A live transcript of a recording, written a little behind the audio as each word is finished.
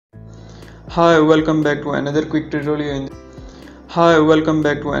Hi, welcome back to another quick tutorial.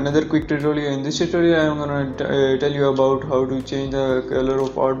 In this tutorial, I am gonna tell you about how to change the color of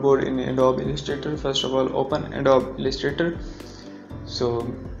artboard in Adobe Illustrator. First of all, open Adobe Illustrator. So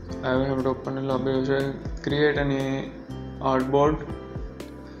I will have to open Adobe Illustrator, create an artboard.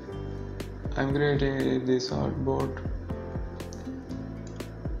 I'm creating this artboard.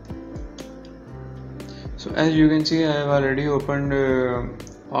 So as you can see, I have already opened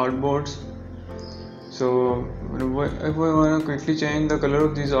artboards. So if we want to quickly change the color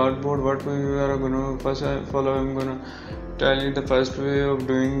of this artboard, what we are going to first follow, I'm going to tell you the first way of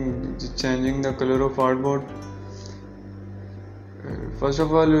changing the color of artboard. First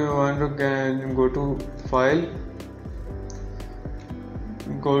of all, you want to go to file,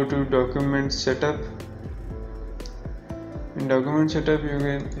 go to document setup. In document setup, you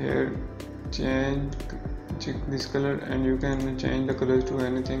can here check this color, and you can change the colors to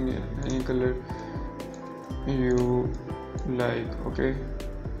any color you like. Okay,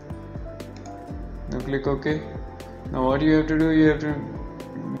 now click OK. Now what you have to do, you have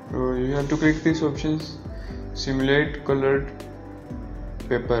to click these options, simulate colored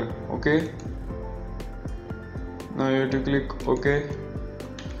paper. Okay, now you have to click OK.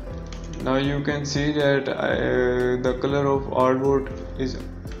 Now you can see that the color of artboard is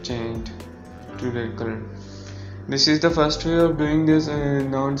changed to red color. This is the first way of doing this.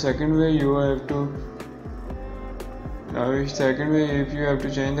 Now in second way, if you have to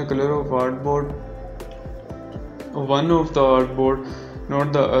change the color of artboard, one of the artboard,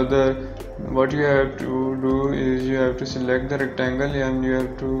 not the other, what you have to do is you have to select the rectangle and you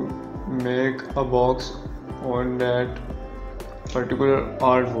have to make a box on that particular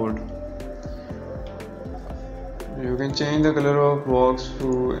artboard. You can change the color of box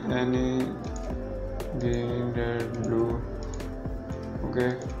to any green, red, blue.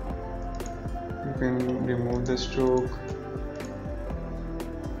 Okay, you can remove the stroke.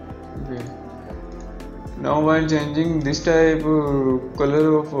 Okay, now while changing this type of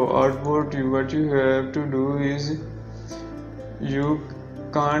color of artboard, what you have to do is you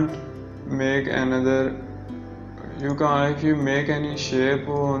can't make if you make any shape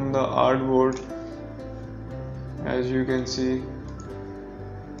on the artboard, as you can see,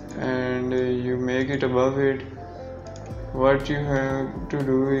 and you make it above it, what you have to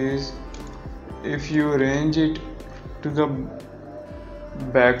do is, if you arrange it to the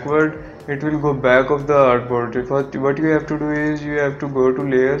backward, it will go back of the artboard. What you have to do is you have to go to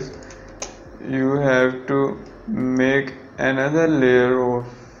layers, you have to make another layer of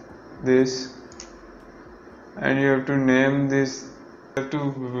this, and you have to name this. You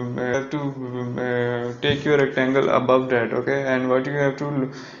have to take your rectangle above that. Okay, and what you have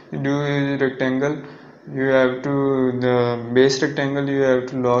to do is rectangle, the base rectangle, you have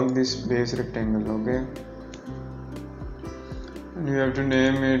to lock this base rectangle. Okay, and you have to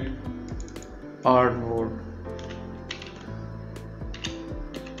name it artboard.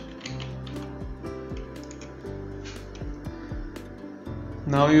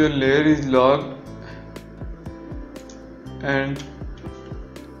 Now your layer is locked, and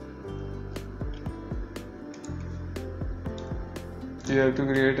you have to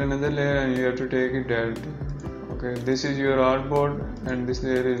create another layer and you have to take it down. Okay, this is your artboard and this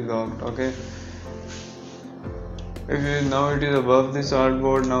layer is locked. Okay, now it is above this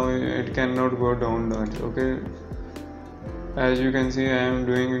artboard, now it cannot go down that. Okay, as you can see, I am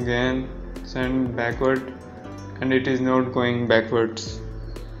doing again send backward and it is not going backwards.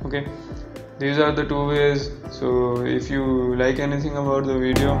 Okay, these are the two ways. So if you like anything about the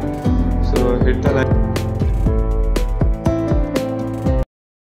video, so hit the like.